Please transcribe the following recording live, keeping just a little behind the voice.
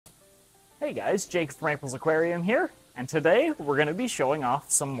Hey guys, Jake from Maple's Aquarium here, and today we're going to be showing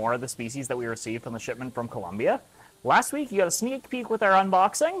off some more of the species that we received on the shipment from Colombia. Last week you got a sneak peek with our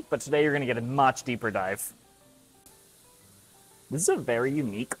unboxing, but today you're going to get a much deeper dive. This is a very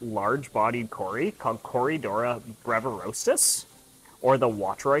unique, large-bodied cory called Corydoras brevirostis, or the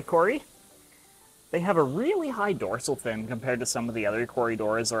Wateroy cory. They have a really high dorsal fin compared to some of the other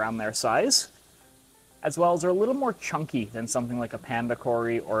Corydoras around their size, as well as they're a little more chunky than something like a panda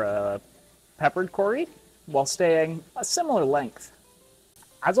cory or a peppered cory, while staying a similar length.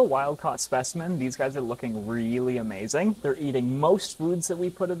 As a wild-caught specimen, these guys are looking really amazing. They're eating most foods that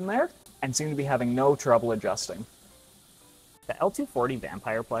we put in there, and seem to be having no trouble adjusting. The L240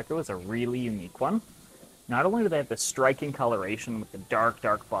 vampire pleco is a really unique one. Not only do they have the striking coloration with the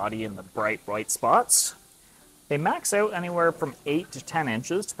dark body and the bright white spots, they max out anywhere from 8 to 10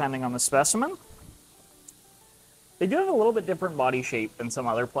 inches, depending on the specimen. They do have a little bit different body shape than some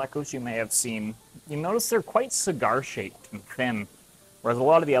other plecos you may have seen. You notice they're quite cigar-shaped and thin, whereas a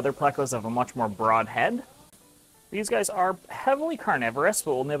lot of the other plecos have a much more broad head. These guys are heavily carnivorous,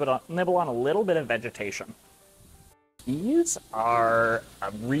 but will nibble on a little bit of vegetation. These are a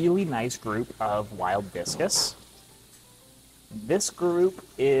really nice group of wild discus. This group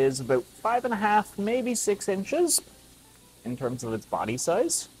is about 5.5, maybe 6 inches in terms of its body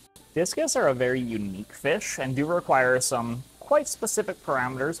size. Discus are a very unique fish and do require some quite specific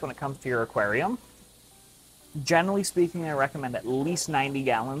parameters when it comes to your aquarium. Generally speaking, I recommend at least 90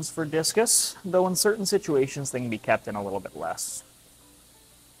 gallons for discus, though in certain situations they can be kept in a little bit less.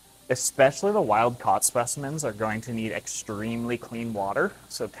 Especially the wild-caught specimens are going to need extremely clean water,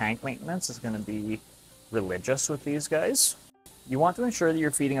 so tank maintenance is going to be religious with these guys. You want to ensure that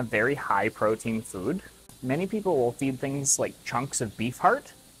you're feeding a very high-protein food. Many people will feed things like chunks of beef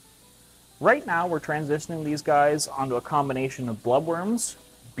heart. Right now, we're transitioning these guys onto a combination of bloodworms,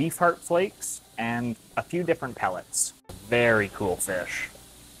 beef heart flakes, and a few different pellets. Very cool fish.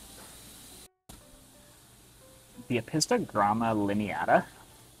 The Apistogramma lineata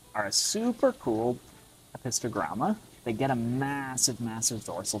are a super cool Apistogramma. They get a massive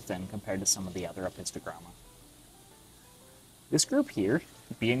dorsal fin compared to some of the other Apistogramma. This group here,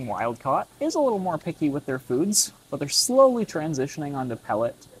 being wild-caught, is a little more picky with their foods, but they're slowly transitioning onto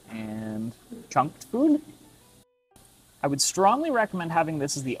pellet and chunked food. I would strongly recommend having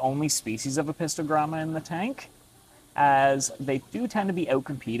this as the only species of Apistogramma in the tank, as they do tend to be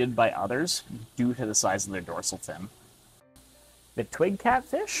outcompeted by others due to the size of their dorsal fin. The twig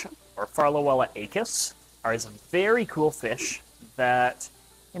catfish, or Farlowella acus, are a very cool fish that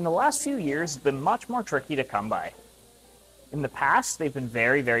in the last few years has been much more tricky to come by. In the past, they've been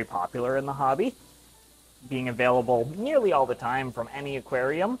very popular in the hobby, being available nearly all the time from any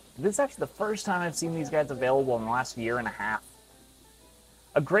aquarium. This is actually the first time I've seen these guys available in the last year and a half.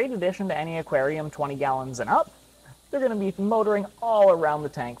 A great addition to any aquarium 20 gallons and up. They're going to be motoring all around the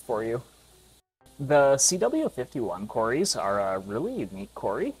tank for you. The CW51 cories are a really unique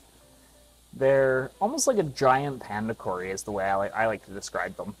cory. They're almost like a giant panda cory is the way I like to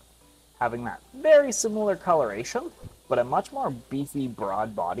describe them. Having that very similar coloration, but a much more beefy,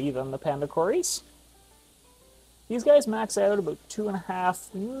 broad body than the panda cories. These guys max out about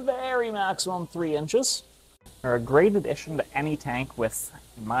 2.5, very maximum 3 inches. They're a great addition to any tank with,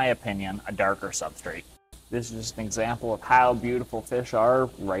 in my opinion, a darker substrate. This is just an example of how beautiful fish are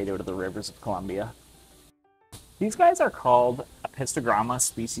right out of the rivers of Colombia. These guys are called Apistogramma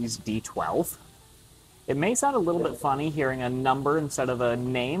species D12. It may sound a little bit funny hearing a number instead of a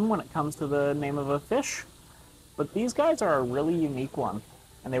name when it comes to the name of a fish, but these guys are a really unique one,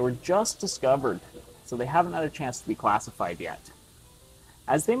 and they were just discovered, so they haven't had a chance to be classified yet.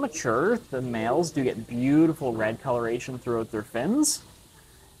 As they mature, the males do get beautiful red coloration throughout their fins,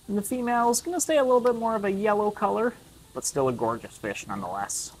 and the female's going to stay a little bit more of a yellow color, but still a gorgeous fish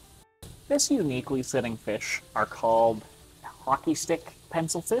nonetheless. This uniquely sitting fish are called hockey stick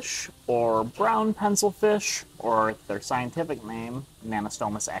pencilfish, or brown pencilfish, or their scientific name,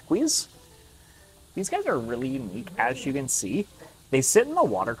 Nanostomus equis. These guys are really unique, as you can see. They sit in the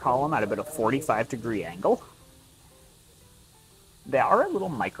water column at about a 45-degree angle. They are a little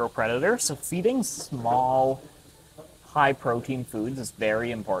micro-predator, so feeding small, high-protein foods is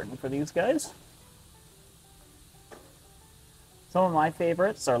very important for these guys. Some of my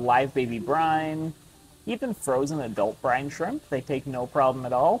favorites are live baby brine, even frozen adult brine shrimp. They take no problem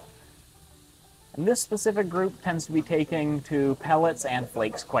at all. And this specific group tends to be taking to pellets and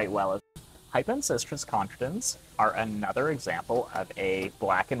flakes quite well. Hypancistris contradens are another example of a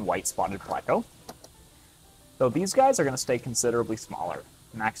black and white spotted pleco, though these guys are going to stay considerably smaller,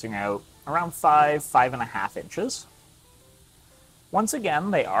 maxing out around 5.5 inches. Once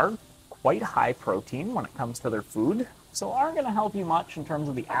again, they are quite high protein when it comes to their food, so aren't going to help you much in terms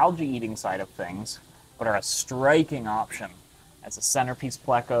of the algae eating side of things, but are a striking option as a centerpiece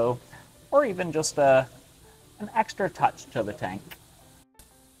pleco, or even just an extra touch to the tank.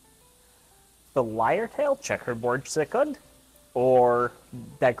 The lyre-tail checkerboard cichlid, or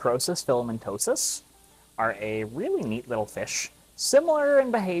Dicrosis filamentosus, are a really neat little fish, similar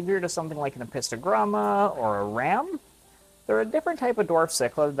in behavior to something like an apistogramma or a ram. They're a different type of dwarf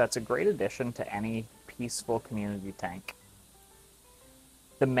cichlid that's a great addition to any peaceful community tank.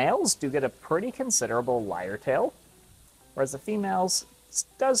 The males do get a pretty considerable lyre tail, whereas the females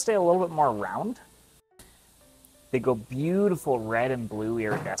does stay a little bit more round. They go beautiful red and blue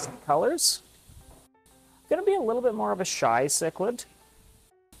iridescent colors. Going to be a little bit more of a shy cichlid,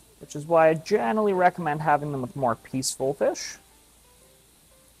 which is why I generally recommend having them with more peaceful fish,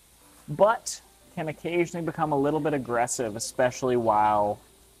 but can occasionally become a little bit aggressive, especially while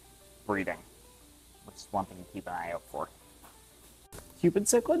breeding, which is one thing to keep an eye out for. Cupid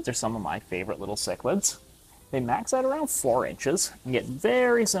cichlids are some of my favorite little cichlids. They max out around 4 inches and get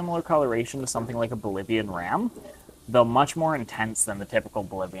very similar coloration to something like a Bolivian ram, though much more intense than the typical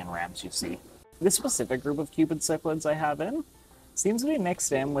Bolivian rams you see. This specific group of Cupid cichlids I have in seems to be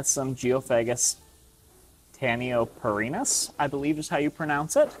mixed in with some Geophagus tanioparinus, I believe is how you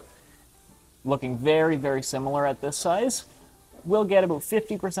pronounce it. Looking very, very similar at this size. Will get about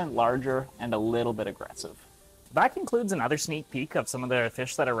 50% larger and a little bit aggressive. That concludes another sneak peek of some of the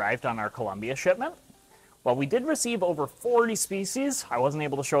fish that arrived on our Colombia shipment. While we did receive over 40 species, I wasn't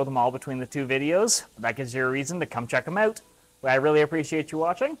able to show them all between the 2 videos, but that gives you a reason to come check them out. I really appreciate you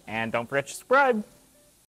watching, and don't forget to subscribe.